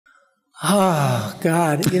Oh,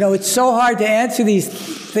 God. It's so hard to answer these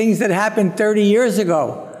things that happened 30 years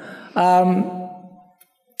ago.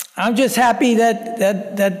 I'm just happy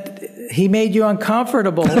that he made you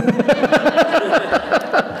uncomfortable.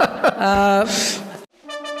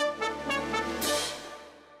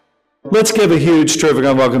 Let's give a huge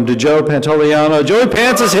Terrificon welcome to Joe Pantoliano. Joey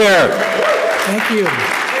Pants is here. Thank you.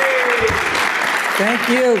 Thank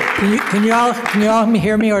you. Can you all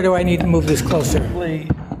hear me, or do I need to move this closer? Probably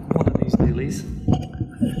one of these dealies.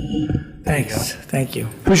 Thanks. Thank you.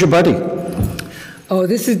 Who's your buddy? Oh,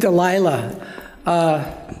 this is Delilah.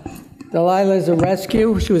 Delilah is a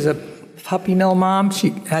rescue. She was a puppy mill mom. She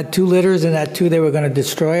had 2 litters, and at 2 they were going to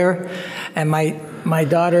destroy her. And my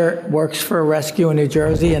daughter works for a rescue in New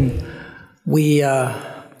Jersey, and we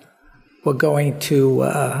were going to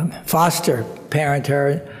foster parent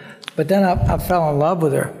her. But then I fell in love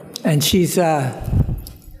with her, and she's a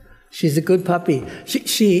good puppy.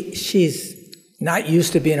 She's not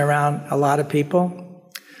used to being around a lot of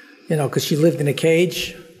people, because she lived in a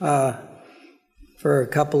cage for a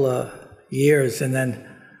couple of years, and then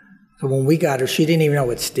when we got her, she didn't even know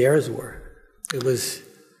what stairs were. It was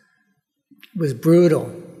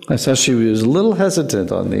brutal. I saw she was a little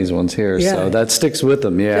hesitant on these ones here, yeah. So that sticks with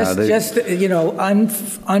them. Yeah,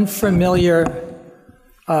 unfamiliar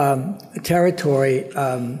territory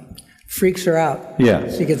freaks her out. Yeah,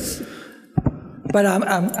 she gets. But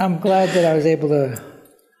I'm glad that I was able to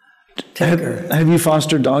take her. Have you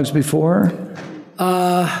fostered dogs before?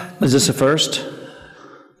 Is this a first?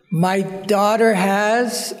 My daughter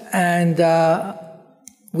has, and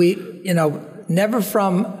we, never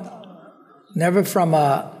from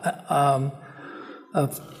a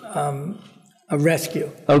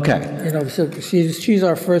rescue. Okay. So she's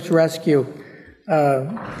our first rescue,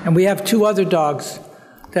 and we have 2 other dogs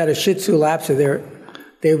that are Shih Tzu Lhasa.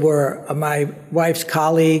 They were my wife's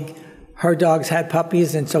colleague. Her dogs had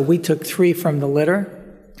puppies, and so we took 3 from the litter.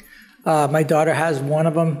 My daughter has 1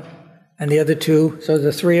 of them, and the other 2, so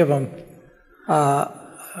the 3 of them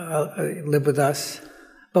live with us.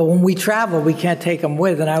 But when we travel, we can't take them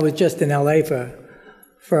with, and I was just in L.A. for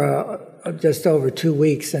just over 2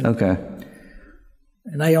 weeks. Okay.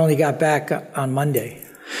 And I only got back on Monday.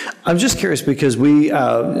 I'm just curious because we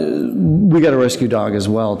got a rescue dog as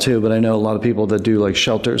well too, but I know a lot of people that do like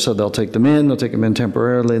shelters, so they'll take them in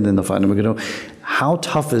temporarily, and then they'll find them again. How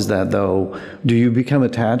tough is that though? Do you become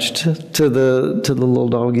attached to the little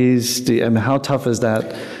doggies? How tough is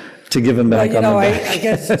that to give them back on the back? I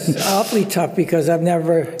guess it's awfully tough because I've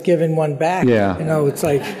never given one back. Yeah. It's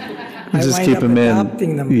like I just wind keep up them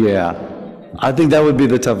adopting them. Yeah. I think that would be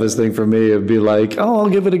the toughest thing for me. It'd be like, I'll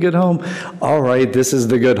give it a good home. All right, this is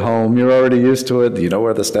the good home. You're already used to it. You know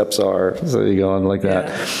where the steps are. So you go on like that.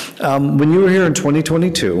 When you were here in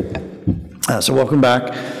 2022, so welcome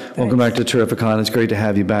back. Welcome back to Terrificon. It's great to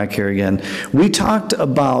have you back here again. We talked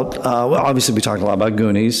about, obviously we talked a lot about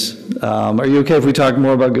Goonies. Are you okay if we talk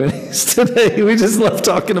more about Goonies today? We just love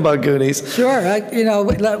talking about Goonies. Sure.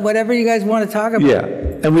 Whatever you guys want to talk about. Yeah.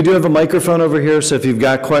 And we do have a microphone over here, so if you've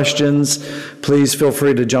got questions, please feel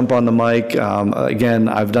free to jump on the mic. Again,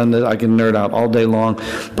 I've done this. I can nerd out all day long.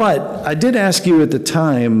 But I did ask you at the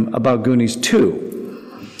time about Goonies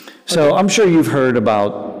 2. So I'm sure you've heard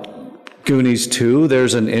about Goonies 2.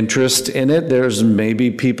 There's an interest in it. There's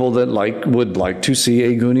maybe people that would like to see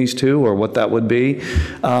a Goonies 2 or what that would be.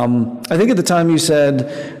 I think at the time you said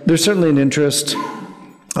there's certainly an interest a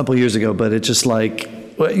couple years ago, but it's just like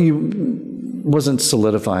you wasn't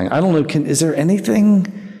solidifying. I don't know. Is there anything?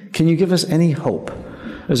 Can you give us any hope?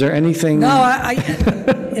 Is there anything? No, I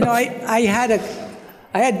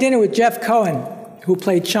had dinner with Jeff Cohen, who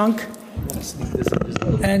played Chunk,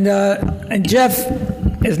 and Jeff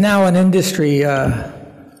is now an industry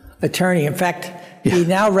attorney. In fact, he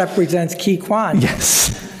now represents Key Kwan.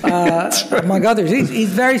 Yes, right. Among others.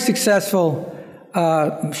 He's very successful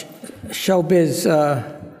showbiz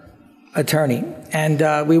attorney.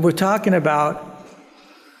 And we were talking about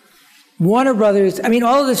Warner Brothers.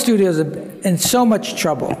 All of the studios are in so much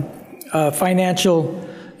trouble. Financial,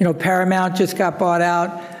 Paramount just got bought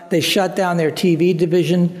out. They shut down their TV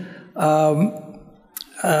division.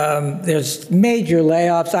 There's major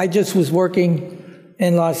layoffs. I just was working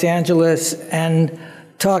in Los Angeles and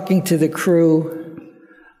talking to the crew.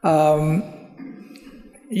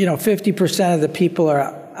 50% of the people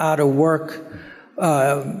are out of work.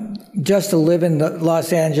 Just to live in the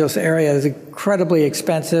Los Angeles area is incredibly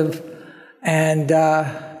expensive. And,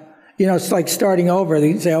 it's like starting over.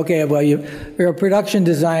 They say, okay, well, you're a production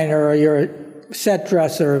designer or you're a set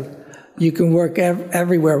dresser. You can work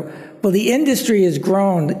everywhere. Well, the industry has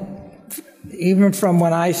grown even from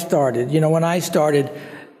when I started. When I started,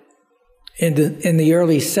 in the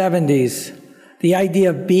early 70s, the idea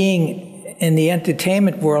of being in the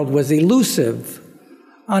entertainment world was elusive,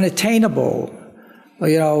 unattainable.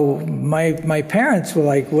 You know, my parents were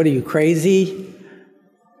like, "What are you, crazy?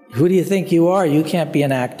 Who do you think you are? You can't be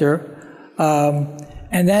an actor."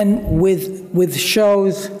 And then with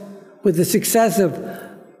shows, with the success of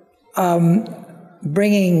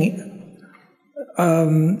bringing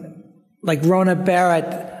like Rona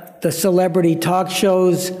Barrett, the celebrity talk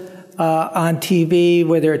shows on TV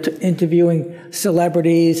where they're interviewing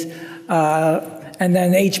celebrities, and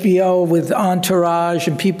then HBO with Entourage,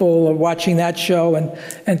 and people are watching that show and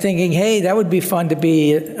thinking, hey, that would be fun to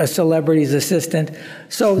be a celebrity's assistant.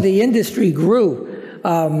 So the industry grew.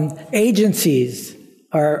 Agencies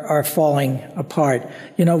are falling apart.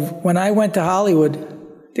 You know, when I went to Hollywood,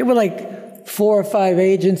 there were like 4 or 5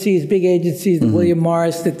 agencies, big agencies, the William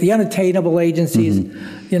Morris, the unattainable agencies,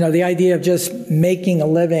 you know, the idea of just making a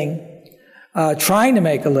living, trying to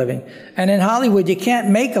make a living. And in Hollywood, you can't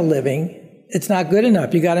make a living. It's not good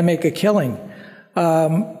enough. You got to make a killing.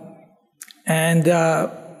 And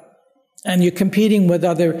you're competing with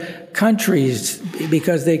other countries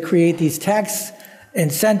because they create these tax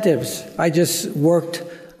incentives. I just worked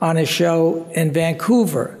on a show in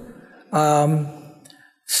Vancouver.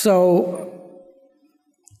 So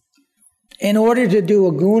in order to do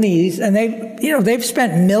a Goonies, and they've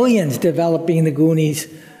spent millions developing the Goonies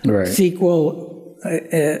sequel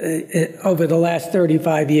over the last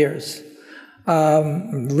 35 years.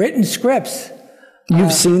 Written scripts.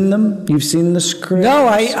 You've seen them? You've seen the scripts? No,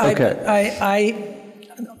 Okay.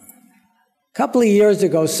 A couple of years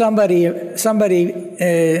ago, somebody,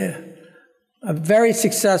 a very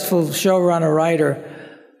successful showrunner writer,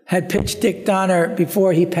 had pitched Dick Donner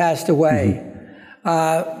before he passed away,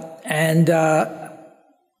 and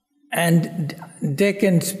Dick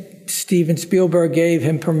and Steven Spielberg gave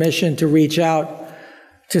him permission to reach out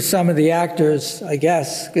to some of the actors. I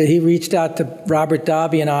guess he reached out to Robert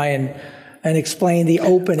Davi and I and explained the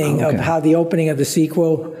opening of how the opening of the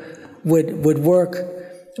sequel would work.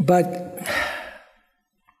 But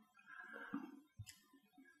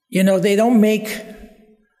you know, they don't make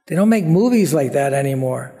movies like that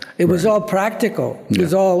anymore. It was all practical. It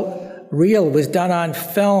was all real. It was done on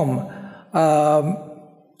film.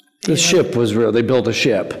 The ship was real. They built a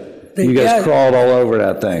ship. You guys crawled all over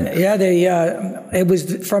that thing. Yeah, it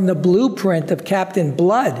was from the blueprint of Captain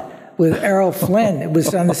Blood with Errol Flynn. It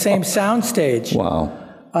was on the same soundstage. Wow.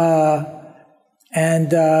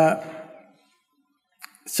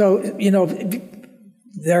 So, you know,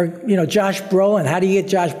 Josh Brolin. How do you get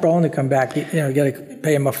Josh Brolin to come back? You got to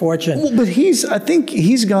pay him a fortune. Well, but I think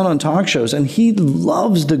he's gone on talk shows and he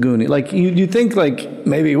loves the Goonies. Like you think like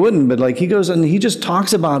maybe he wouldn't, but like he goes and he just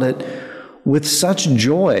talks about it with such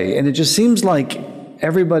joy, and it just seems like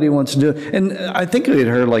everybody wants to do it. And I think we had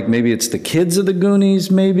heard like maybe it's the kids of the Goonies,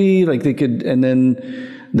 maybe like they could, and then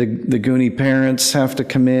the Goonie parents have to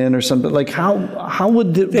come in or something. Like how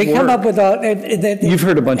would it they work? Come up with You've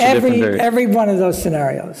heard a bunch of different every one of those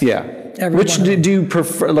scenarios. Yeah. Which do you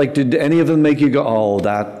prefer? Like, did any of them make you go, "Oh,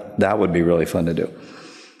 that would be really fun to do"?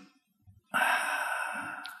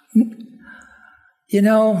 You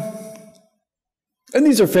know. And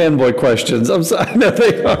these are fanboy questions. I'm sorry. I know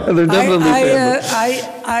they are. They're definitely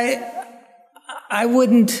fanboy.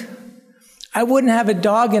 I wouldn't have a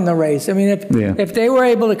dog in the race. I mean, if they were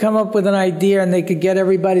able to come up with an idea and they could get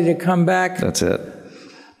everybody to come back, that's it.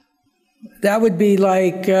 That would be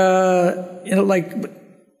like like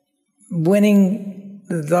winning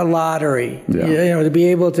the lottery. To be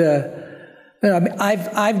able to. I mean,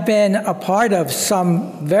 I've been a part of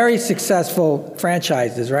some very successful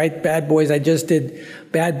franchises, right? Bad Boys. I just did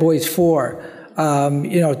Bad Boys 4.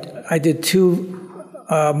 I did 2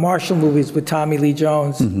 Marshall movies with Tommy Lee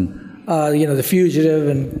Jones. The Fugitive,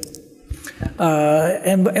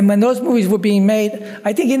 and when those movies were being made,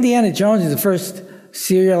 I think Indiana Jones is the first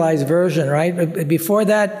serialized version, right? But before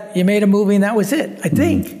that, you made a movie and that was it. I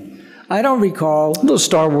think. I don't recall. Well,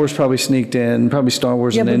 Star Wars probably sneaked in, probably Star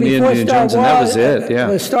Wars and Indiana Jones, and that was it.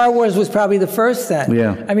 Yeah. Star Wars was probably the first then.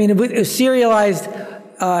 Yeah. I mean, it was serialized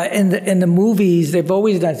in the movies. They've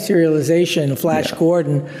always done serialization. Flash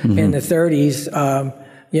Gordon in the 30s.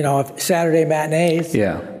 Saturday matinees.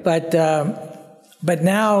 Yeah. But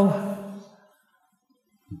now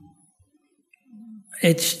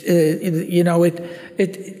it's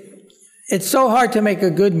it's so hard to make a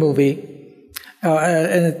good movie.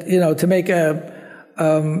 To make a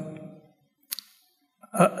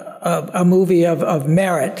movie of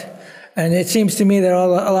merit, and it seems to me that a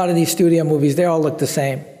lot of these studio movies, they all look the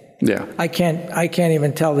same. Yeah, I can't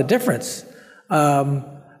even tell the difference.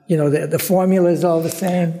 the formula is all the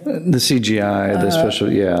same. The CGI, the special,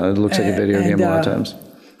 it looks like a video game a lot of times.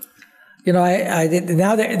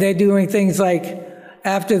 Now they're doing things like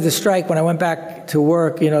after the strike, when I went back to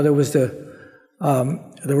work, there was the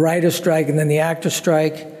writer's strike and then the actor's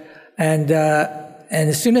strike. And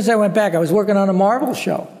as soon as I went back, I was working on a Marvel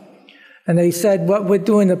show. And they said, what we're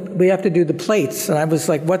doing, we have to do the plates. And I was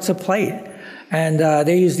like, what's a plate? And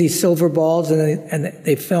they use these silver balls and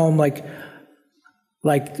they film like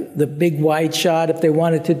the big wide shot. If they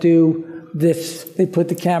wanted to do this, they put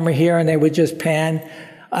the camera here and they would just pan.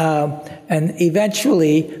 And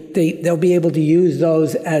eventually they'll be able to use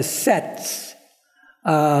those as sets.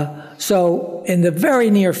 So in the very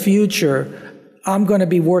near future, I'm going to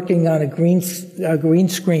be working on a green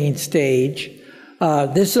screen stage.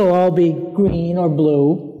 This will all be green or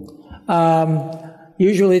blue.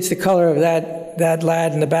 Usually it's the color of that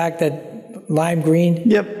lad in the back, that lime green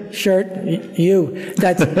shirt.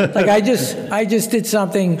 That's like I just did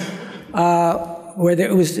something where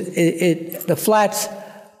there was the flats.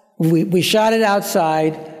 We shot it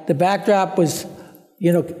outside. The backdrop was,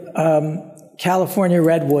 California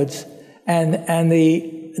redwoods, and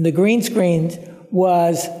the green screen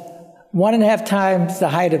was 1.5 times the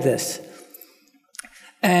height of this,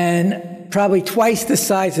 and probably twice the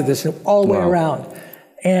size of this, all the way around.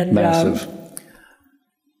 And massive.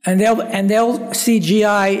 And they'll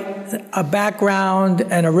CGI a background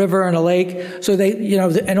and a river and a lake. So they,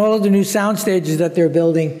 and all of the new sound stages that they're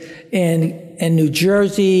building in New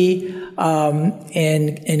Jersey,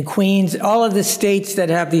 in Queens, all of the states that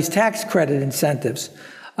have these tax credit incentives,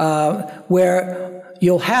 where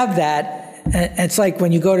you'll have that. And it's like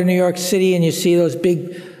when you go to New York City and you see those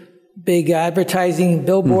big advertising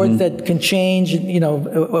billboards that can change,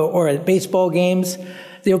 or at baseball games.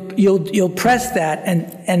 You'll press that,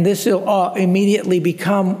 and this will immediately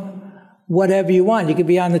become whatever you want. You could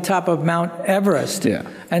be on the top of Mount Everest,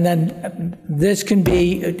 and then this can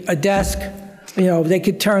be a desk. They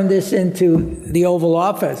could turn this into the Oval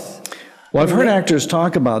Office. Well, I've heard actors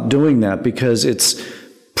talk about doing that because it's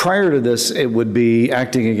prior to this, it would be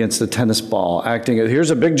acting against the tennis ball, here's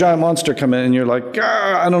a big giant monster coming in, and you're like,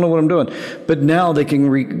 I don't know what I'm doing. But now they can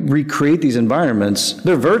recreate these environments.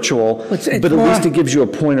 They're virtual, but at least it gives you a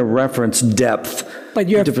point of reference depth. But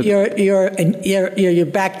you're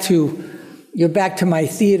back to my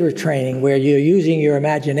theater training, where you're using your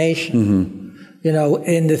imagination.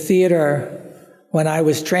 In the theater, when I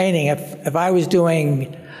was training, if I was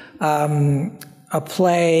doing a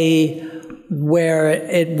play where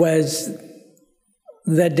it was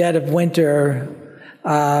the dead of winter,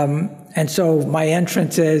 and so my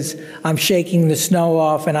entrance is I'm shaking the snow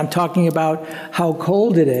off and I'm talking about how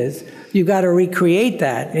cold it is. You've got to recreate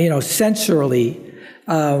that, sensorily.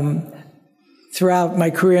 Throughout my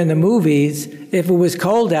career in the movies, if it was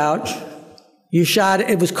cold out, you shot,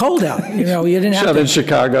 it was cold out. You didn't have shot to, in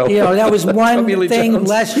Chicago. That was one thing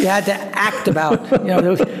less you had to act about.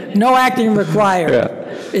 There was no acting required. Yeah.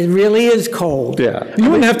 It really is cold. Yeah. You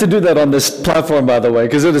wouldn't have to do that on this platform, by the way,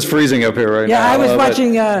 because it is freezing up here right now. Yeah,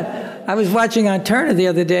 I was watching on Turner the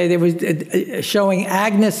other day. They was showing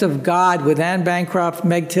Agnes of God with Anne Bancroft,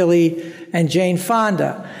 Meg Tilly, and Jane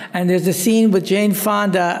Fonda. And there's a scene with Jane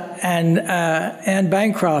Fonda and Anne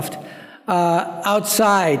Bancroft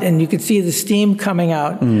outside, and you can see the steam coming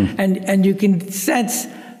out, and you can sense,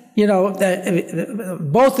 that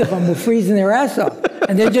both of them were freezing their ass off,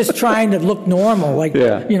 and they're just trying to look normal,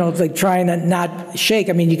 it's like trying to not shake.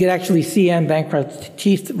 I mean, you could actually see Anne Bancroft's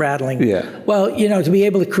teeth rattling. Yeah. Well, to be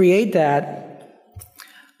able to create that,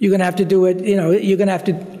 you're going to have to do it. You're going to have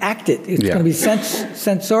to act it. It's going to be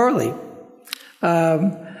sensorily.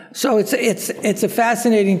 So it's a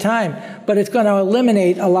fascinating time, but it's going to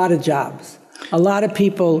eliminate a lot of jobs. A lot of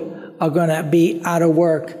people are going to be out of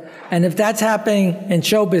work. And if that's happening in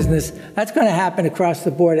show business, that's going to happen across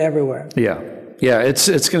the board everywhere. Yeah. Yeah, it's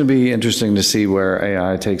going to be interesting to see where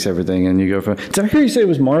AI takes everything and you go from... Did I hear you say it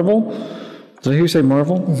was Marvel? Did I hear you say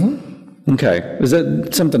Marvel? Mm-hmm. Okay. Is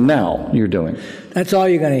that something now you're doing? That's all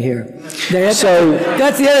you're going to hear. That's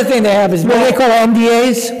the other thing they have is what they call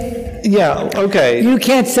NDAs. Yeah, okay. You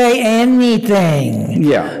can't say anything.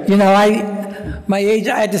 Yeah. My age,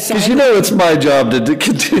 I had to sign. Because it's my job to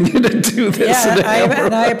continue to do this. Yeah,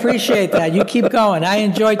 and I appreciate that. You keep going. I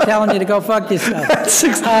enjoy telling you to go fuck yourself.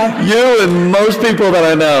 You and most people that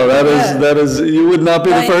I know, that is, you would not be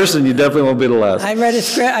the first, and you definitely won't be the last. I read a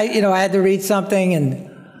script. I had to read something, and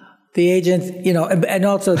the agent, and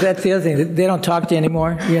also that's the other thing. They don't talk to you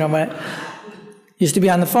anymore. Used to be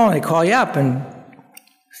on the phone. They call you up and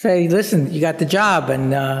say, "Listen, you got the job," and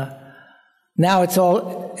now it's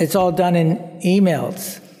all done in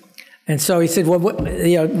emails, And so he said, well,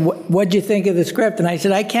 what'd you think of the script? And I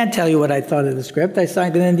said, I can't tell you what I thought of the script. I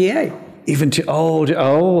signed an NDA. Even to,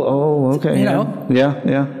 okay. You know? Yeah.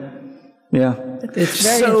 It's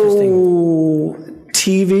very interesting.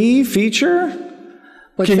 TV feature?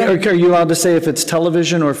 Are you allowed to say if it's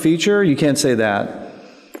television or feature? You can't say that.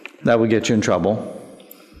 That would get you in trouble.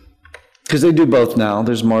 Because they do both now.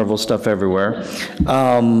 There's Marvel stuff everywhere.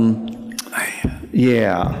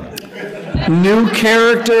 Yeah. New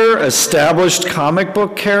character, established comic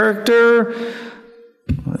book character.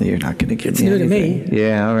 Well, you're not going to give me anything. It's new to me.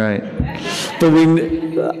 Yeah, all right. But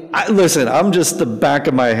listen, I'm just the back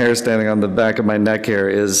of my hair standing on the back of my neck here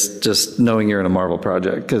is just knowing you're in a Marvel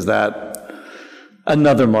project, because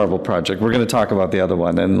another Marvel project. We're going to talk about the other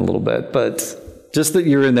one in a little bit, but just that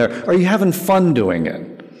you're in there. Are you having fun doing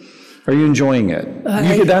it? Are you enjoying it?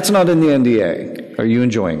 That's not in the NDA. Are you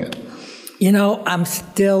enjoying it? I'm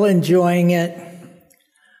still enjoying it,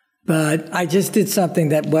 but I just did something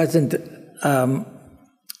that wasn't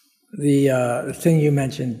the thing you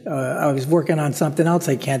mentioned. I was working on something else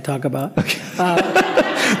I can't talk about. Okay.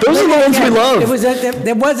 Those are the ones we love.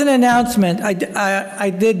 There was an announcement. I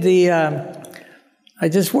did the. I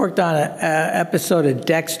just worked on an episode of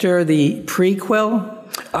Dexter, the prequel.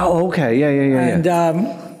 Oh, okay. Yeah.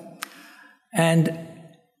 And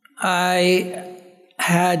I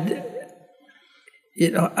had.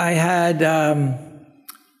 I had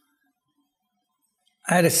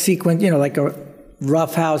a sequence, like a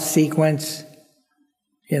roughhouse sequence,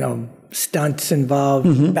 stunts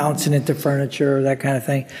involved, bouncing into furniture, that kind of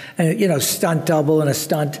thing. And, stunt double and a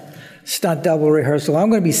stunt double rehearsal. I'm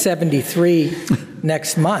going to be 73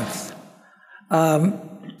 next month.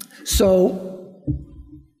 So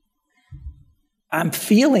I'm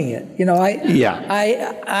feeling it.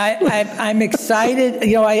 I'm excited.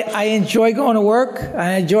 I enjoy going to work.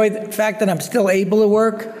 I enjoy the fact that I'm still able to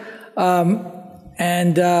work.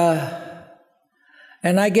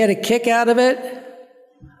 And I get a kick out of it.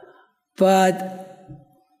 But,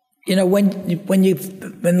 when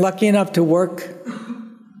you've been lucky enough to work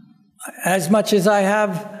as much as I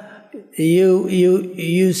have,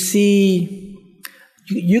 you see,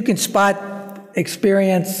 you can spot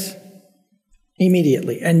experience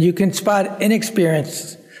immediately, and you can spot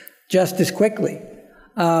inexperience just as quickly.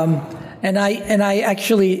 And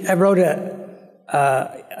I wrote a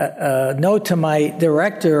note to my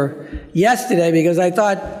director yesterday because I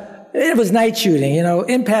thought it was night shooting,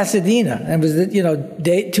 in Pasadena. And it was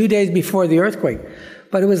 2 days before the earthquake,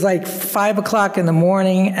 but it was like 5 o'clock in the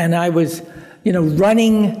morning, and I was,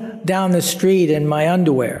 running down the street in my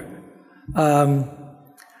underwear.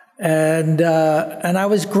 And I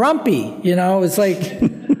was grumpy, it was like,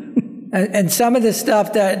 and some of the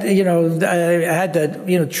stuff that, I had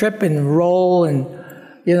to, trip and roll, and,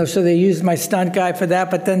 so they used my stunt guy for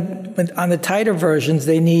that. But then on the tighter versions,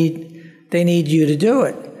 they need you to do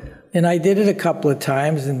it. And I did it a couple of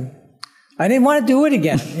times, and I didn't want to do it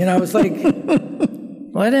again. I was like,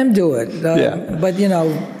 let him do it. Yeah. But,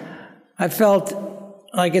 I felt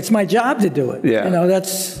like it's my job to do it. Yeah.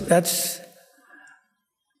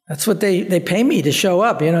 That's what they pay me to show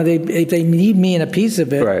up. They need me in a piece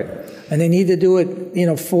of it, right? And they need to do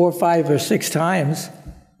it, 4, 5, or 6 times.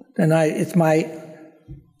 And it's my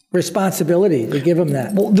responsibility to give them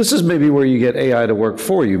that. Well, this is maybe where you get AI to work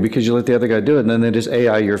for you, because you let the other guy do it, and then they just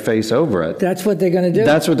AI your face over it. That's what they're going to do.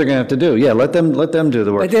 That's what they're going to have to do. Yeah, let them do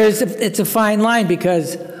the work. But it's a fine line,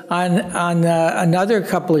 because on another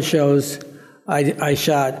couple of shows I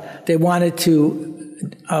shot, they wanted to.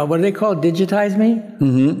 What do they call it? Digitize me?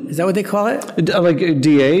 Mm-hmm. Is that what they call it? Like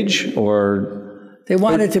de-age, or they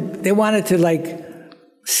wanted to like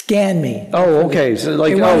scan me. Oh, okay. So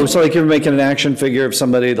like you're making an action figure of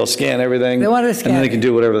somebody, they'll scan everything. They wanted to scan, and then they can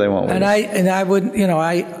do whatever they want with it. I would,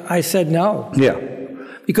 I said no. Yeah.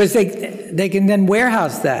 Because they can then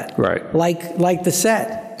warehouse that. Right. Like the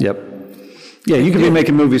set. Yep. Yeah, you could be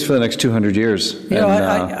making movies for the next 200 years.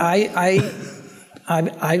 I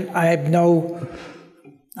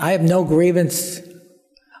have no grievance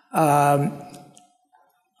of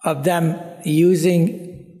them using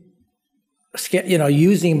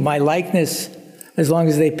my likeness, as long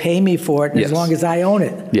as they pay me for it, and as long as I own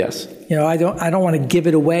it. Yes. I don't want to give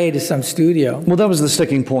it away to some studio. Well, that was the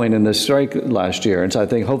sticking point in this strike last year, and so I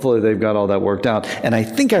think hopefully they've got all that worked out. And I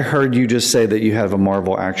think I heard you just say that you have a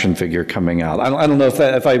Marvel action figure coming out. I don't know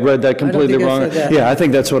if I read that completely wrong. Yeah, I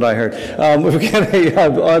think that's what I heard. We've got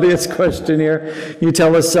an audience question here. You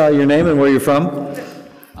tell us your name and where you're from.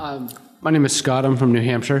 My name is Scott. I'm from New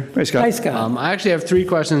Hampshire. Hey, Scott. Hi, Scott. I actually have 3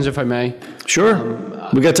 questions, if I may. Sure.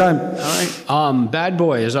 We got time. All right. Bad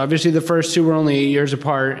Boys. Obviously, the first 2 were only 8 years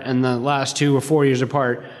apart, and the last 2 were 4 years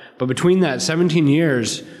apart. But between that 17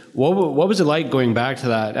 years, what was it like going back to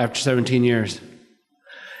that after 17 years?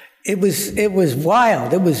 It was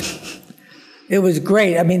wild. It was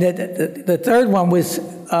great. I mean, the third one was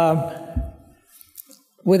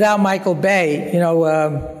without Michael Bay,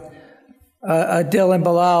 Dylan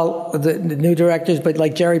Bilal, the new directors, but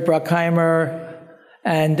like Jerry Bruckheimer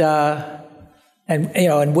and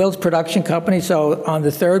Will's production company. So on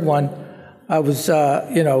the third one, I was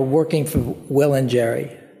working for Will and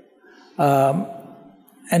Jerry,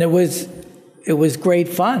 and it was great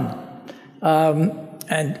fun.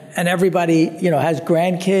 And everybody has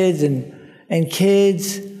grandkids and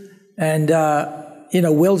kids, and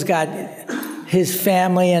Will's got his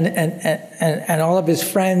family and all of his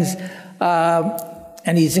friends,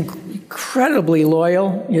 and he's incredibly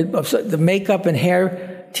loyal. The makeup and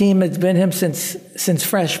hair team has been him since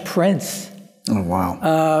Fresh Prince. Oh wow!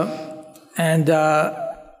 And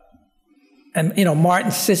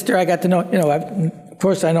Martin's sister, I got to know. Of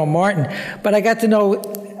course I know Martin, but I got to know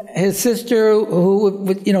his sister, who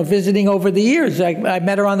visiting over the years. I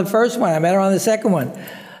met her on the first one. I met her on the second one.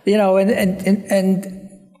 And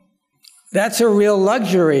that's a real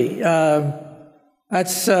luxury.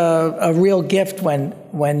 That's a real gift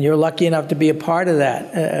when you're lucky enough to be a part of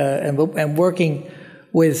that, and working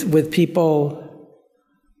with people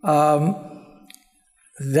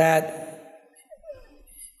that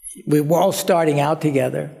we were all starting out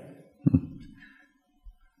together.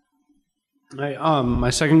 My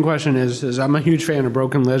second question is I'm a huge fan of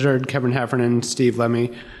Broken Lizard, Kevin Heffernan, Steve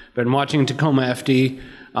Lemmy. Been watching Tacoma FD.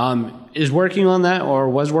 Is working on that, or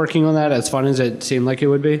was working on that, as fun as it seemed like it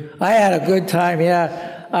would be? I had a good time,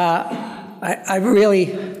 yeah. I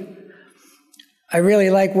really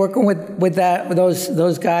like working with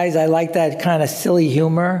those guys. I like that kind of silly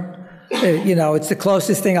humor. It's the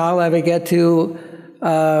closest thing I'll ever get to,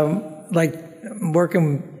 like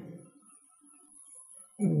working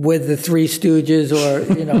with the Three Stooges, or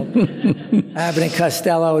Abbott and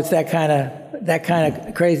Costello. It's that kind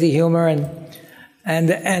of crazy humor, and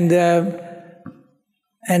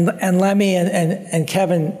Lemmy and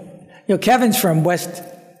Kevin. Kevin's from West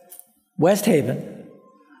Haven,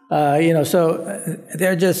 so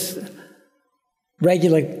they're just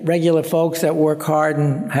regular folks that work hard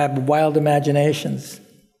and have wild imaginations.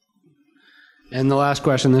 And the last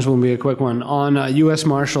question, this will be a quick one. On U.S.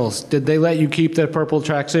 Marshals, did they let you keep the purple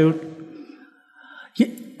tracksuit?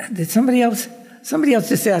 Did somebody else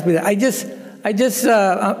just asked me that?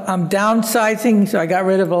 I'm downsizing, so I got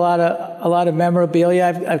rid of a lot of memorabilia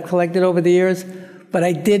I've collected over the years, but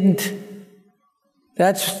I didn't.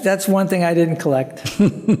 That's one thing I didn't collect.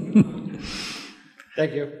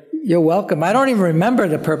 Thank you. You're welcome. I don't even remember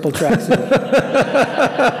the purple tracksuit.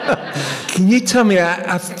 Can you tell me,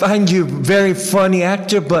 I find you a very funny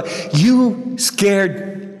actor, but you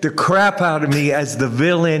scared the crap out of me as the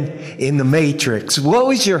villain in The Matrix. What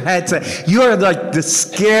was your headset? You are like the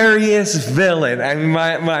scariest villain. I mean,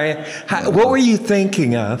 what were you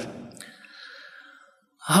thinking of?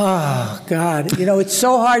 Oh, God. It's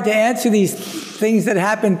so hard to answer these things that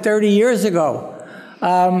happened 30 years ago.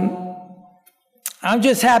 I'm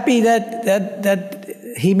just happy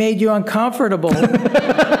that he made you uncomfortable.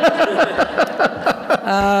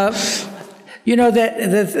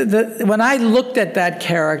 When I looked at that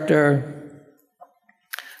character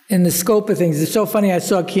in the scope of things, it's so funny. I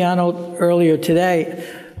saw Keanu earlier today.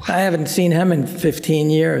 I haven't seen him in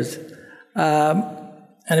 15 years. And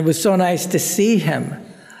it was so nice to see him.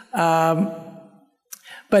 But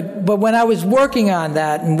when I was working on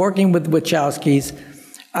that and working with Wachowskis,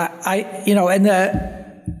 I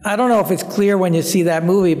don't know if it's clear when you see that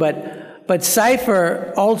movie, but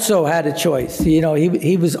Cypher also had a choice.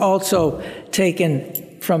 He was also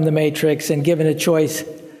taken from the Matrix and given a choice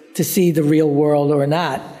to see the real world or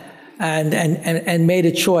not, and made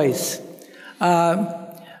a choice. And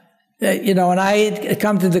I had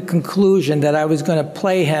come to the conclusion that I was going to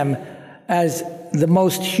play him as the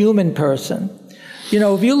most human person.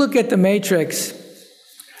 If you look at the Matrix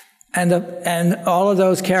and all of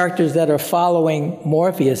those characters that are following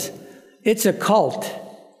Morpheus, it's a cult.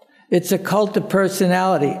 It's a cult of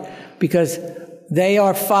personality, because they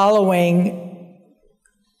are following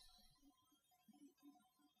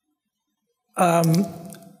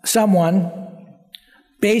someone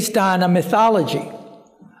based on a mythology.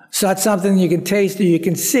 So that's something you can taste or you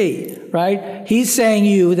can see, right? He's saying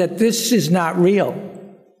you that this is not real.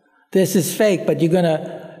 This is fake, but you're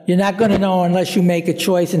not going to know unless you make a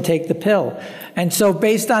choice and take the pill. And so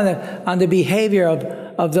based on the behavior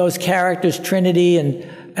of those characters, Trinity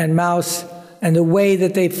and Mouse, and the way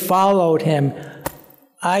that they followed him,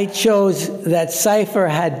 I chose that Cypher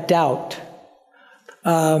had doubt.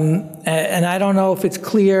 And I don't know if it's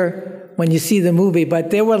clear when you see the movie,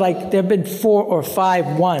 but there have been 4 or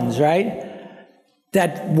 5 ones, right,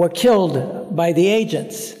 that were killed by the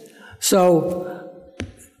agents. So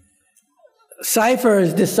Cypher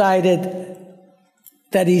has decided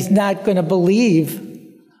that he's not going to believe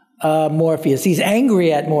Morpheus. He's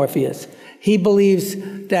angry at Morpheus. He believes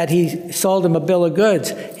that he sold him a bill of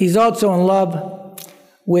goods. He's also in love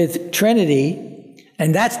with Trinity,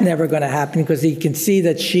 and that's never going to happen because he can see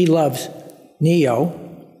that she loves Neo.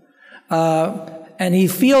 And he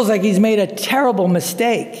feels like he's made a terrible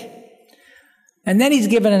mistake. And then he's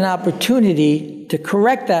given an opportunity to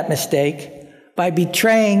correct that mistake by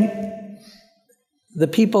betraying the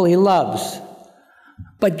people he loves.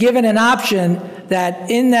 But given an option that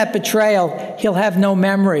in that betrayal, he'll have no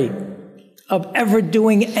memory of ever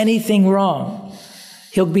doing anything wrong.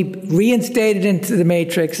 He'll be reinstated into the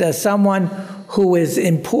Matrix as someone who is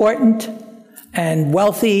important and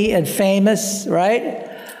wealthy and famous, right?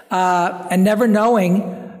 And never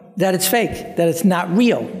knowing that it's fake, that it's not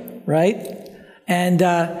real, right? And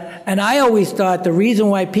I always thought the reason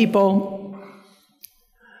why people,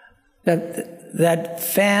 that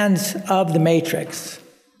fans of the Matrix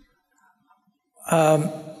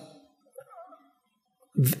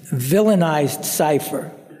villainized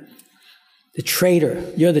Cypher, the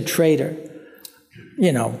traitor. You're the traitor.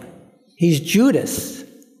 You know, he's Judas.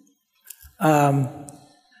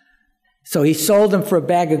 So he sold him for a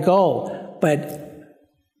bag of gold. But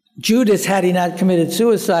Judas, had he not committed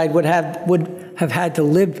suicide, would have had to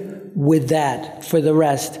live with that for the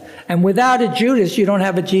rest. And without a Judas, you don't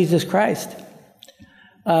have a Jesus Christ.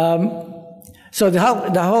 So the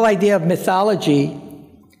whole idea of mythology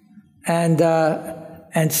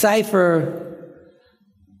and Cypher,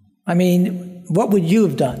 I mean, what would you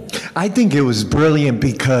have done? I think it was brilliant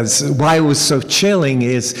because why it was so chilling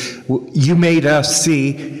is you made us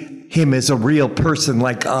see him as a real person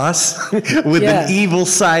like us with an evil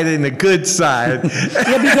side and a good side.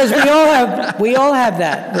 Yeah, because we all have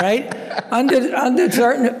that, right? Under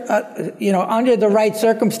certain, under the right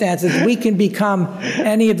circumstances, we can become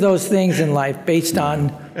any of those things in life based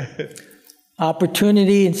on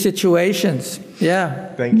opportunity and situations.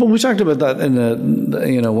 Yeah. Thank you. Well, we talked about that in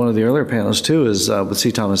one of the earlier panels too. Is with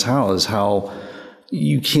C. Thomas Howell, is how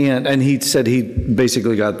you can't. And he said he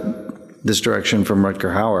basically got this direction from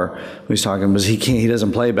Rutger Hauer, who he's talking, was he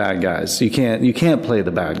doesn't play bad guys. You can't play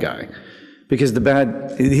the bad guy because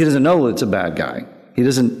he doesn't know it's a bad guy.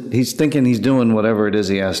 He's thinking he's doing whatever it is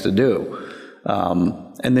he has to do.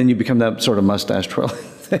 And then you become that sort of mustache twirling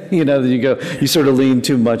thing, you sort of lean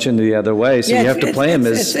too much into the other way. So you have to play him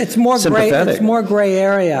as it's more sympathetic. It's more gray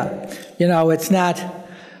area. It's not,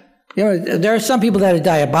 there are some people that are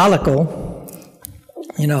diabolical,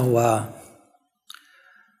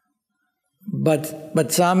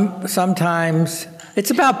 but sometimes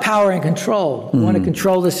it's about power and control. You want to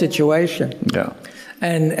control the situation. Yeah.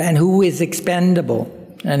 And who is expendable,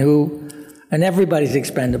 and everybody's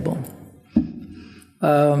expendable.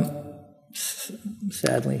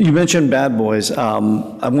 Sadly. You mentioned Bad Boys. I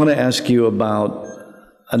want to ask you about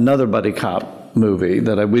another buddy cop movie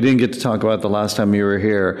that we didn't get to talk about the last time you were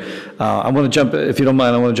here. I want to jump, if you don't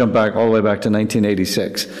mind, I want to jump back all the way back to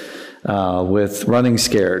 1986 with Running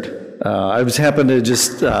Scared. I was happened to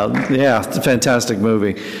just, it's a fantastic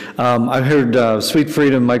movie. I heard Sweet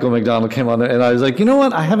Freedom, Michael McDonald came on there, and I was like, you know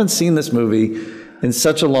what? I haven't seen this movie in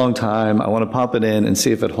such a long time. I want to pop it in and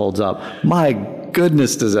see if it holds up. My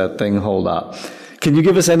goodness, does that thing hold up? Can you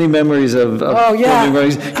give us any memories of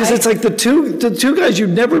because it's like the two guys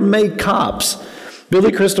you'd never make cops,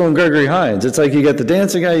 Billy Crystal and Gregory Hines. It's like you get the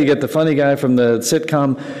dancing guy, you get the funny guy from the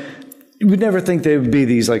sitcom. You would never think they would be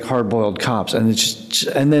these like hard-boiled cops, and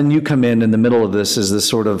and then you come in the middle of this is this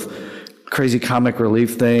sort of crazy comic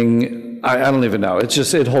relief thing. I don't even know. It's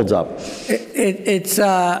just, it holds up.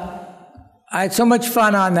 I had so much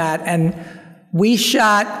fun on that, and we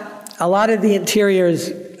shot a lot of the interiors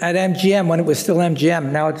at MGM when it was still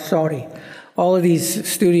MGM. Now it's Sony. All of these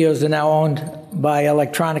studios are now owned by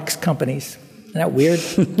electronics companies. Isn't that weird?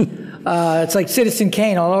 It's like Citizen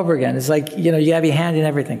Kane all over again. It's like, you have your hand in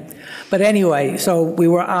everything. But anyway, so we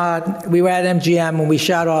were at MGM and we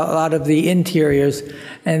shot a lot of the interiors,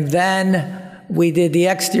 and then we did the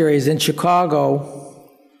exteriors in Chicago,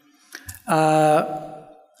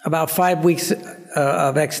 about 5 weeks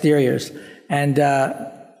of exteriors, and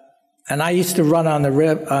I used to run on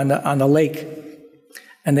the lake,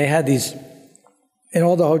 and they had these in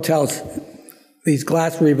all the hotels, these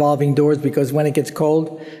glass revolving doors, because when it gets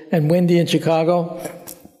cold and windy in Chicago,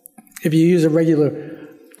 if you use a regular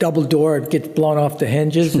double door, it gets blown off the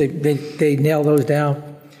hinges. They nail those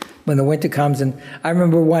down. when the winter comes. And I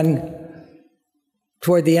remember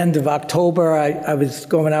toward the end of October, I was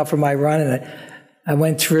going out for my run, and I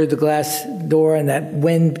went through the glass door, and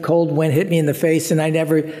that cold wind hit me in the face, and I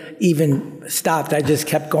never even stopped. I just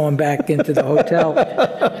kept going back into the hotel.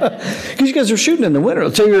 Because you guys are shooting in the winter.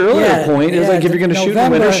 To your earlier point, it's like if you're going to shoot in the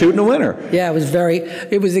winter, shoot in the winter. Yeah,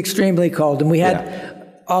 it was extremely cold, and we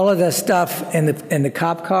had all of the stuff in the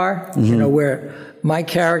cop car, where my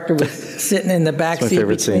character was sitting in the back seat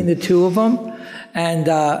between the two of them,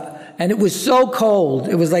 and it was so cold.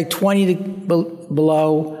 It was like 20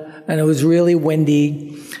 below. And it was really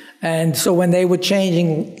windy. And so when they were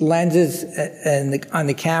changing lenses on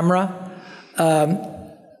the camera,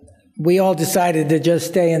 we all decided to just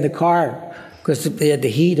stay in the car because they had the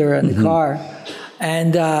heater in the car.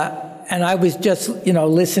 And I was just,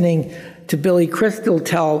 listening to Billy Crystal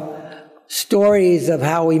tell stories of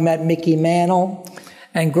how he met Mickey Mantle.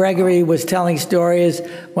 And Gregory was telling stories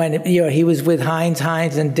when, he was with Heinz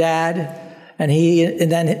and Dad. And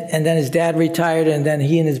then his dad retired, and then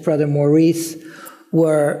he and his brother Maurice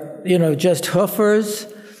were, just hoofers.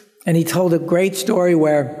 And he told a great story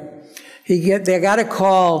where they got a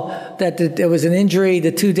call that there was an injury,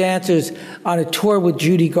 the two dancers on a tour with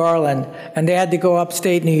Judy Garland, and they had to go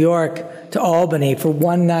upstate New York to Albany for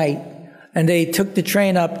one night. And they took the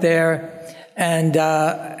train up there, and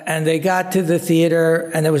they got to the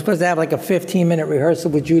theater, and they were supposed to have like a 15-minute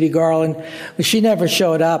rehearsal with Judy Garland, but she never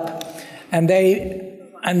showed up. And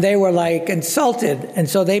they were like insulted, and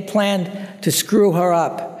so they planned to screw her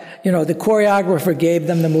up. The choreographer gave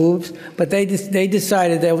them the moves, but they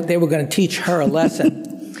decided they were going to teach her a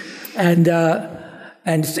lesson. and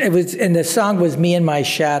the song was "Me and My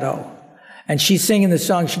Shadow," and she's singing the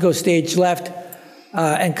song. She goes stage left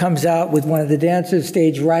and comes out with one of the dancers,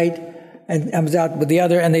 stage right, and comes out with the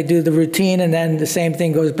other, and they do the routine, and then the same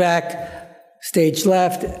thing goes back. Stage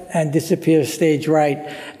left and disappears stage right.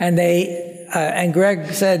 And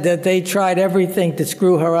Greg said that they tried everything to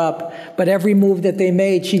screw her up, but every move that they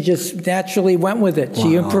made, she just naturally went with it. Wow.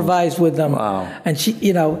 She improvised with them. Wow. And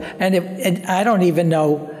she, and I don't even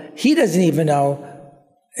know, he doesn't even know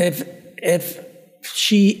if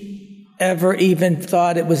she ever even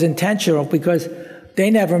thought it was intentional because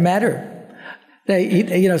they never met her. So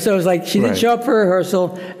it was like she didn't show up for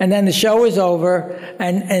rehearsal, and then the show was over,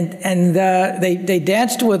 and they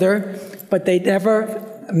danced with her, but they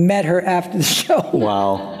never met her after the show.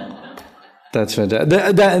 Wow, that's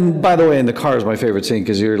fantastic. And by the way, in the car is my favorite scene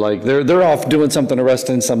because you're like they're off doing something,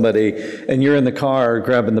 arresting somebody, and you're in the car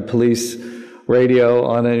grabbing the police radio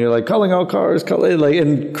on it, and you're like calling all cars,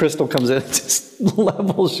 and Crystal comes in and just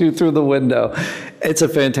levels you through the window. It's a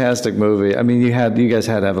fantastic movie. I mean, you guys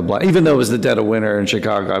had to have a blast, even though it was the dead of winter in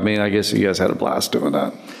Chicago. I mean, I guess you guys had a blast doing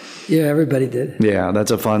that. Yeah, everybody did. Yeah, that's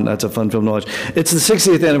a fun film to watch. It's the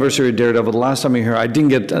 60th anniversary of Daredevil. The last time you were here, I didn't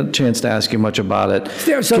get a chance to ask you much about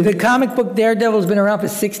it. So the comic book Daredevil has been around for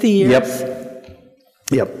 60 years?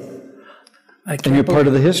 Yep. And you're part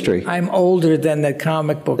of the history. I'm older than the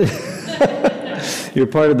comic book. You're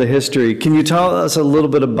part of the history. Can you tell us a little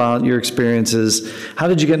bit about your experiences? How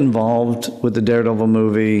did you get involved with the Daredevil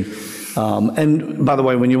movie? And by the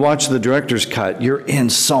way, when you watch the director's cut, you're in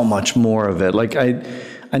so much more of it. Like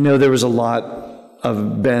I know there was a lot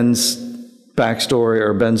of Ben's backstory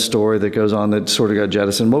or Ben's story that goes on that sort of got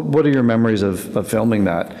jettisoned. What are your memories of filming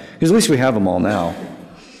that? Because at least we have them all now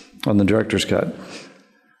on the director's cut.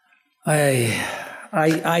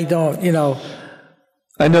 I don't,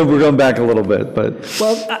 I know we're going back a little bit, but...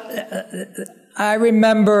 Well, I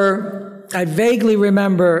vaguely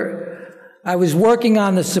remember I was working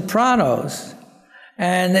on The Sopranos,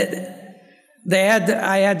 and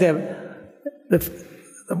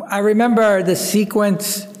I remember the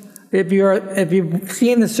sequence, if you've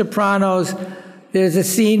seen The Sopranos, there's a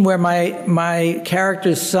scene where my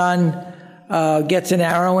character's son gets an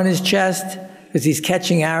arrow in his chest because he's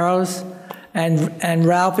catching arrows. And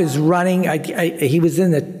Ralph is running. He was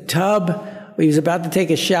in the tub. He was about to take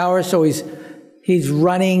a shower, so he's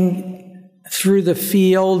running through the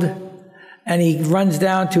field, and he runs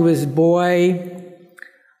down to his boy,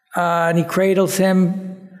 and he cradles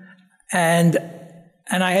him, and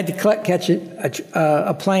I had to catch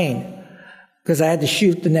a plane because I had to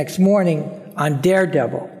shoot the next morning on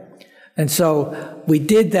Daredevil, and so we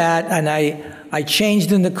did that, and I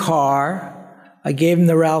changed in the car. I gave him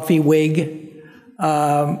the Ralphie wig.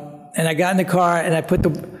 And I got in the car and I put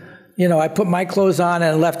I put my clothes on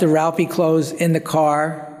and left the Ralphie clothes in the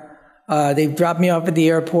car. They dropped me off at the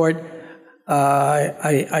airport.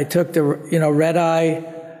 I took the, red eye.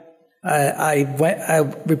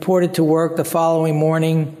 I reported to work the following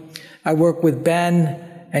morning. I worked with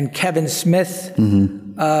Ben and Kevin Smith.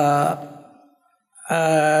 Mm-hmm.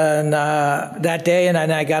 that day, and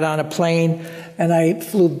then I got on a plane and I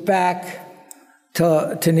flew back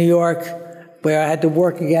to New York, where I had to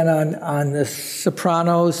work again on the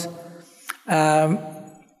Sopranos, and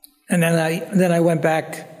then I went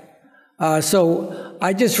back. So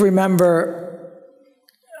I just remember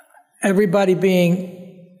everybody being,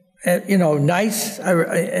 nice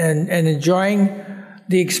and enjoying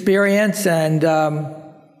the experience. And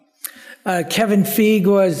Kevin Feige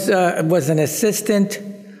was an assistant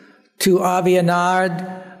to Avi Arad,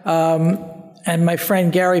 and my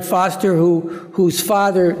friend Gary Foster, whose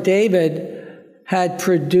father David had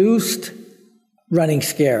produced Running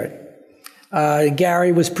Scared.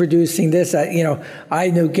 Gary was producing this. I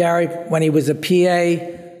knew Gary when he was a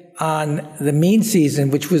PA on The Mean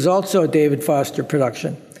Season, which was also a David Foster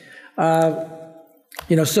production. So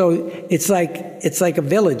it's like a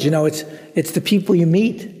village. It's the people you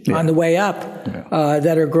meet on the way up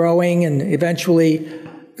that are growing and eventually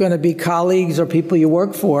going to be colleagues or people you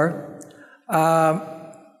work for. And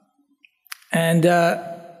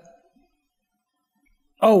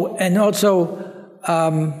also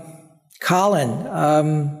Colin.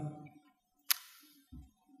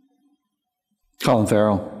 Colin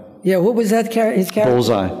Farrell. Yeah, what was that his character?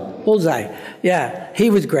 Bullseye. Yeah,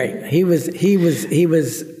 he was great. He was.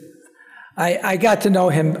 I got to know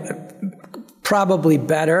him probably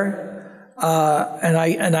better, and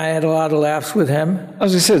I had a lot of laughs with him. I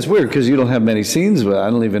was gonna say, it's weird because you don't have many scenes with.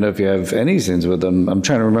 I don't even know if you have any scenes with him. I'm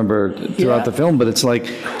trying to remember throughout the film, but it's like,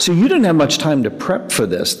 so you didn't have much time to prep for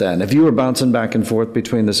this then. If you were bouncing back and forth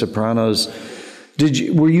between The Sopranos,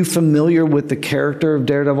 were you familiar with the character of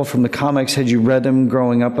Daredevil from the comics? Had you read him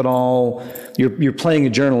growing up at all? You're playing a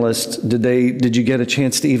journalist. Did you get a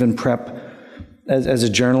chance to even prep as a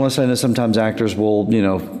journalist? I know sometimes actors will,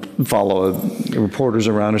 follow reporters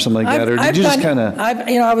around or something like that. Or did you just kind of?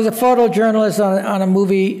 I was a photojournalist on a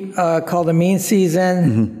movie called The Mean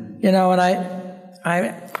Season. And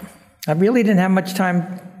I really didn't have much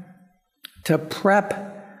time to prep.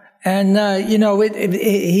 And he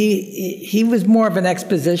was more of an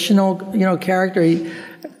expositional, character.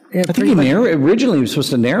 I think originally he was supposed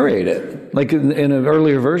to narrate it, like in an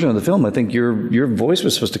earlier version of the film. I think your voice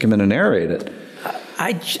was supposed to come in and narrate it.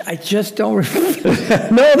 I just don't remember.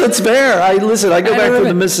 No, that's fair. I go back to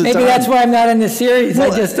the Mrs. Maybe that's why I'm not in the series.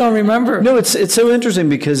 Well, I just don't remember. No, it's so interesting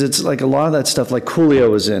because it's like a lot of that stuff, like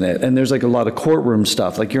Coolio is in it, and there's like a lot of courtroom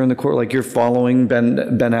stuff. Like you're in the court, like you're following Ben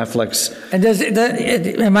Affleck's. And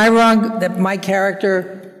am I wrong that my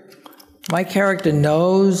character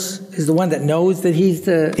is the one that knows that he's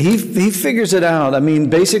the... He figures it out. I mean,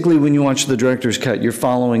 basically when you watch the director's cut, you're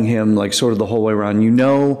following him like sort of the whole way around.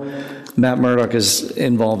 Matt Murdock is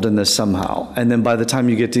involved in this somehow. And then by the time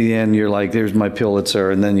you get to the end, you're like, there's my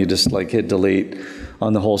Pulitzer. And then you just like hit delete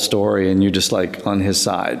on the whole story and you're just like on his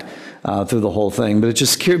side through the whole thing. But it's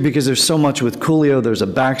just curious because there's so much with Coolio. There's a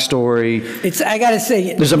backstory. I got to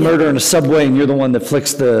say... There's a murder in a subway and you're the one that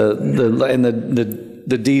flicks the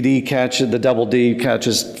DD the double D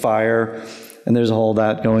catches fire. And there's a whole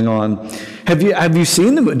that going on. Have you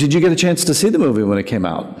seen did you get a chance to see the movie when it came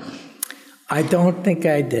out? I don't think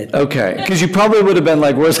I did. Okay, because you probably would have been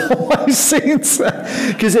like, where's all my scenes?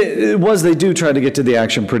 Because they do try to get to the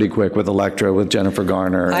action pretty quick with Elektra, with Jennifer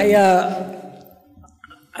Garner.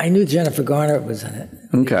 I knew Jennifer Garner was in it.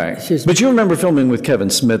 Okay. But you remember filming with Kevin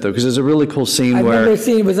Smith, though, because there's a really cool scene where... I remember the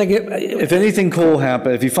scene. It was like... if anything cool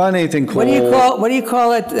happened, if you find anything cool... What do you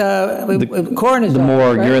call it? Coroner's the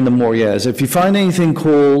morgue. Right? You're in the morgue, yes. If you find anything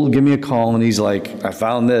cool, give me a call. And he's like, I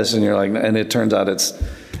found this. And you're like... And it turns out it's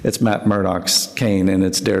Matt Murdock's cane and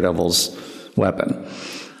it's Daredevil's weapon.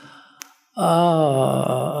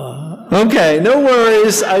 Okay, no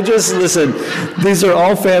worries. Listen, these are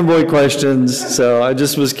all fanboy questions, so I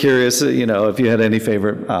just was curious, if you had any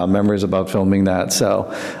favorite memories about filming that.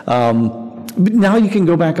 So, but now you can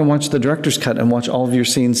go back and watch the director's cut and watch all of your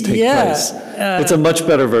scenes take place. It's a much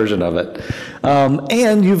better version of it.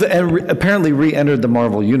 And you've apparently re-entered the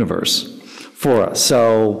Marvel Universe for us,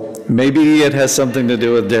 so maybe it has something to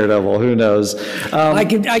do with Daredevil. Who knows? I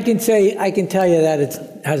can tell you that it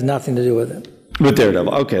has nothing to do with it. With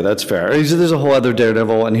Daredevil, okay, that's fair. There's a whole other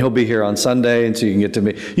Daredevil, and he'll be here on Sunday, and so you can get to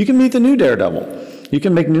meet. You can meet the new Daredevil. You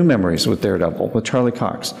can make new memories with Daredevil with Charlie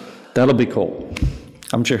Cox. That'll be cool.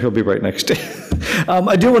 I'm sure he'll be right next to you.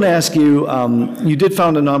 I do want to ask you, you did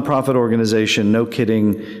found a nonprofit organization, No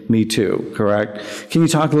Kidding, Me Too, correct? Can you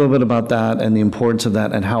talk a little bit about that and the importance of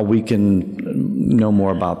that and how we can know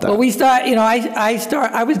more about that? Well,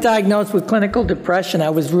 I was diagnosed with clinical depression. I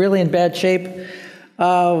was really in bad shape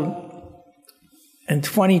in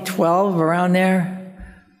 2012, around there.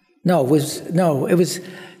 No, it was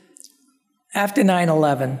after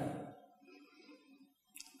 9/11.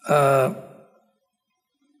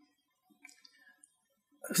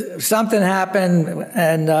 Something happened,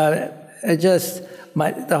 and the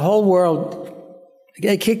whole world,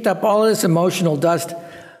 it kicked up all this emotional dust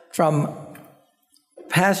from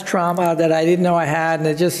past trauma that I didn't know I had, and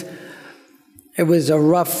it was a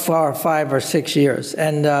rough 5 or 6 years.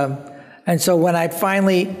 And so when I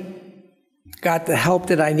finally got the help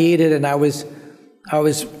that I needed, and I was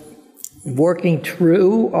working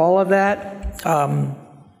through all of that,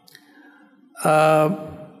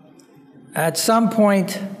 at some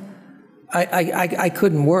point I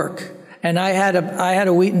couldn't work, and I had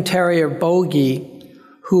a Wheaton Terrier Bogey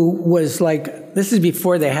who was like, this is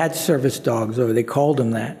before they had service dogs, or they called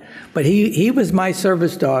him that, but he was my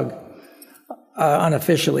service dog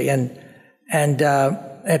unofficially, and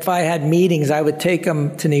if I had meetings, I would take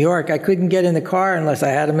him to New York. I couldn't get in the car unless I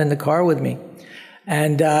had him in the car with me,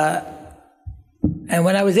 and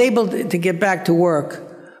when I was able to get back to work,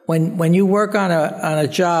 when you work on a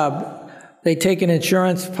job, they take an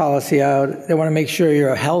insurance policy out. They want to make sure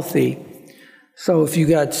you're healthy. So if you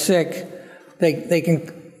got sick, they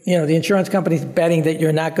can, the insurance company's betting that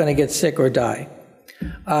you're not going to get sick or die.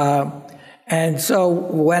 And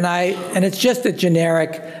so and it's just a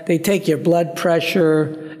generic, they take your blood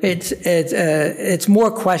pressure. It's more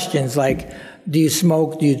questions like, do you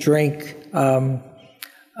smoke, do you drink? And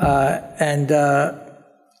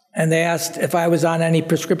they asked if I was on any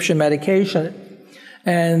prescription medication.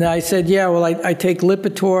 And I said, yeah, well, I take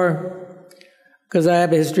Lipitor because I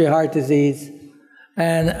have a history of heart disease.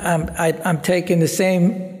 And I'm taking the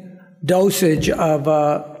same dosage of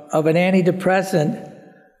an antidepressant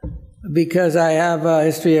because I have a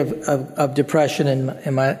history of depression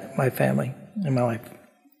in my family, in my life.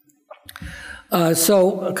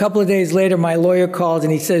 So a couple of days later, my lawyer called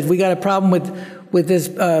and he says, we got a problem with this.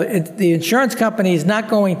 The insurance company is not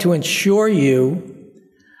going to insure you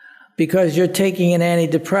because you're taking an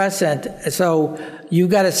antidepressant. So you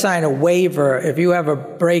got to sign a waiver. If you have a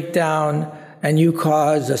breakdown and you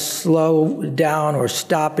cause a slow down or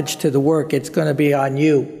stoppage to the work, it's going to be on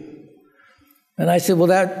you. And I said, well,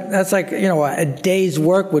 that's like, a day's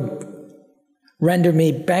work would render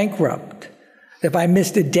me bankrupt if I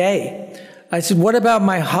missed a day. I said, what about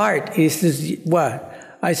my heart? He says, what?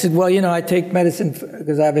 I said, well, I take medicine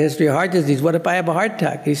because I have a history of heart disease. What if I have a heart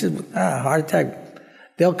attack? He said, heart attack,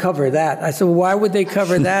 they'll cover that. I said, well, why would they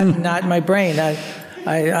cover that and not my brain? I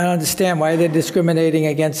don't understand. Why are they discriminating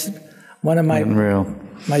against one of my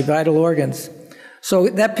vital organs? So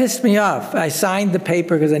that pissed me off. I signed the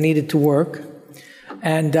paper because I needed to work.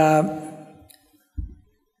 And,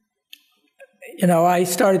 I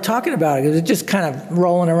started talking about it. It was just kind of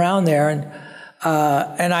rolling around there.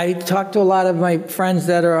 And I talked to a lot of my friends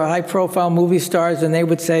that are high-profile movie stars, and they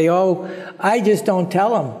would say, oh, I just don't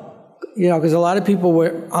tell them. Because a lot of people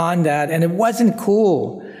were on that, and it wasn't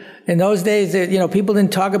cool. In those days, people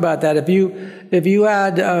didn't talk about that. If you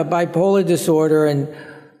had bipolar disorder and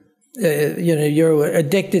you're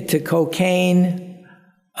addicted to cocaine,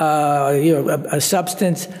 a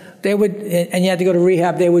substance, they would, and you had to go to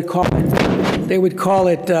rehab. They would call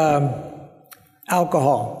it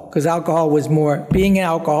alcohol, because alcohol was more. Being an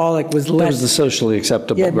alcoholic was less. It was the socially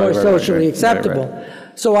acceptable. Yeah, more socially acceptable. Right.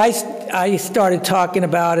 So I started talking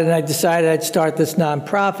about it, and I decided I'd start this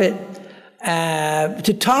nonprofit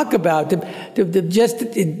to talk about, to just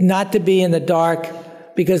not to be in the dark,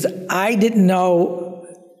 because I didn't know.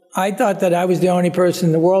 I thought that I was the only person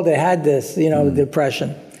in the world that had this,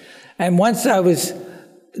 depression. And once I was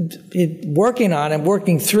working on it,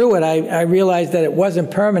 working through it, I realized that it wasn't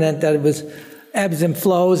permanent, that it was ebbs and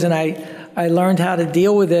flows, and I learned how to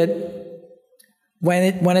deal with it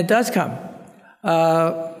when it does come.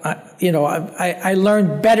 I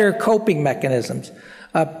learned better coping mechanisms.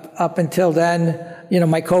 Up until then,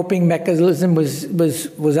 my coping mechanism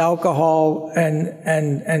was alcohol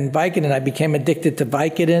and Vicodin. I became addicted to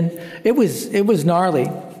Vicodin. It was gnarly,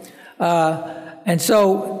 and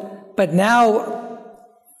so. But now,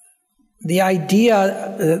 the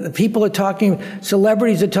idea, the people are talking,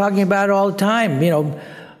 celebrities are talking about it all the time.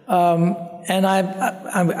 And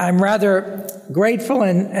I'm rather grateful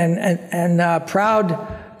and proud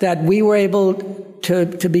that we were able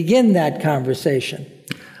to begin that conversation.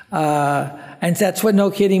 And that's what No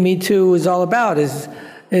Kidding Me Too is all about, is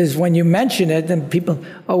when you mention it, then people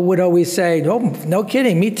would always say, oh, no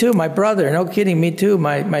kidding, me too, my brother, no kidding, me too,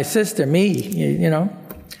 my sister, me,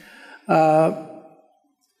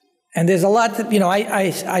 and there's a lot that,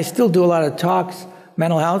 I still do a lot of talks,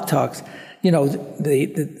 mental health talks.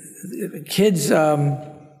 The kids,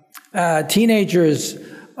 teenagers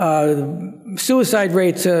Suicide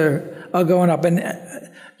rates are going up. And,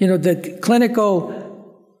 the clinical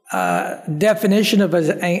definition of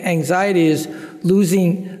anxiety is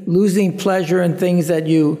losing pleasure in things that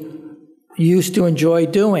you used to enjoy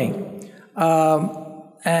doing.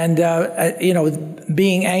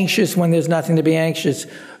 Being anxious when there's nothing to be anxious,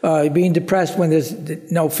 being depressed when there's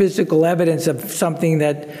no physical evidence of something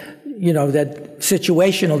that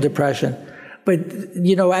situational depression. But,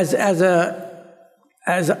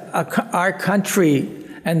 as our country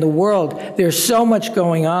and the world, there's so much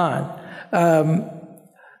going on.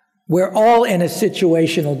 We're all in a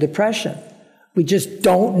situational depression. We just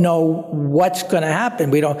don't know what's going to happen.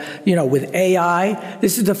 We don't, with AI,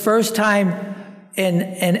 this is the first time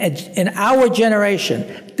in our generation,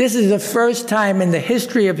 this is the first time in the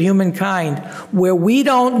history of humankind where we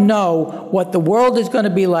don't know what the world is going to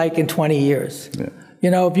be like in 20 years. Yeah.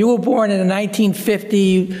 If you were born in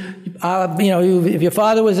 1950, if your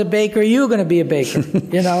father was a baker, you were going to be a baker.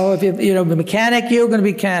 If you're a mechanic, you were going to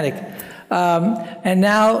be a mechanic. And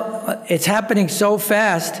now it's happening so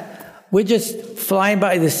fast, we're just flying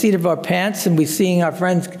by the seat of our pants, and we're seeing our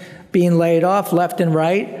friends being laid off left and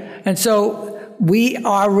right. And so we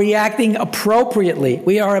are reacting appropriately.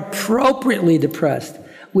 We are appropriately depressed.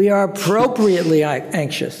 We are appropriately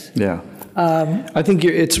anxious. Yeah. I think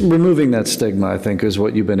it's removing that stigma, I think, is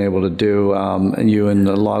what you've been able to do, and you and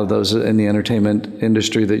a lot of those in the entertainment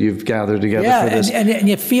industry that you've gathered together for this. And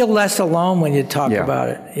you feel less alone when you talk about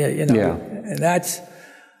it. And that's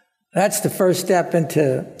the first step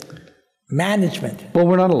into management. Well,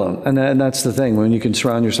 we're not alone, and that's the thing. When you can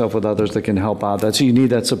surround yourself with others that can help out, you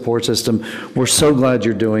need that support system. We're so glad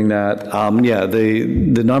you're doing that.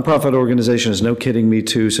 The nonprofit organization is No Kidding Me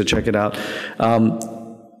Too, so check it out.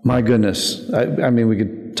 My goodness, I mean, we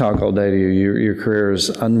could talk all day to you. Your career is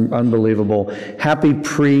unbelievable. Happy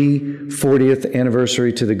pre-40th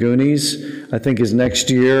anniversary to the Goonies. I think is next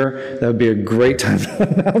year. That would be a great time to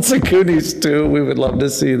announce the Goonies too. We would love to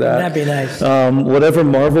see that. That'd be nice. Whatever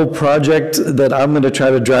Marvel project that I'm going to try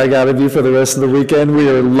to drag out of you for the rest of the weekend, we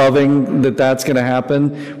are loving that's going to happen.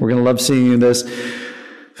 We're going to love seeing you in this.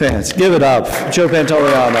 Fans, give it up. Joe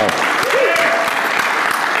Pantoliano.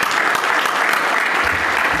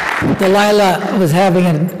 Delilah was having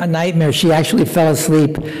a nightmare. She actually fell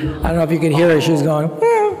asleep. I don't know if you could hear her. She was going.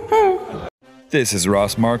 This is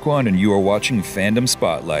Ross Marquand, and you are watching Fandom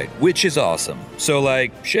Spotlight, which is awesome. So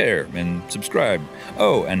share, and subscribe.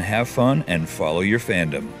 Oh, and have fun and follow your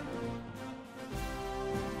fandom.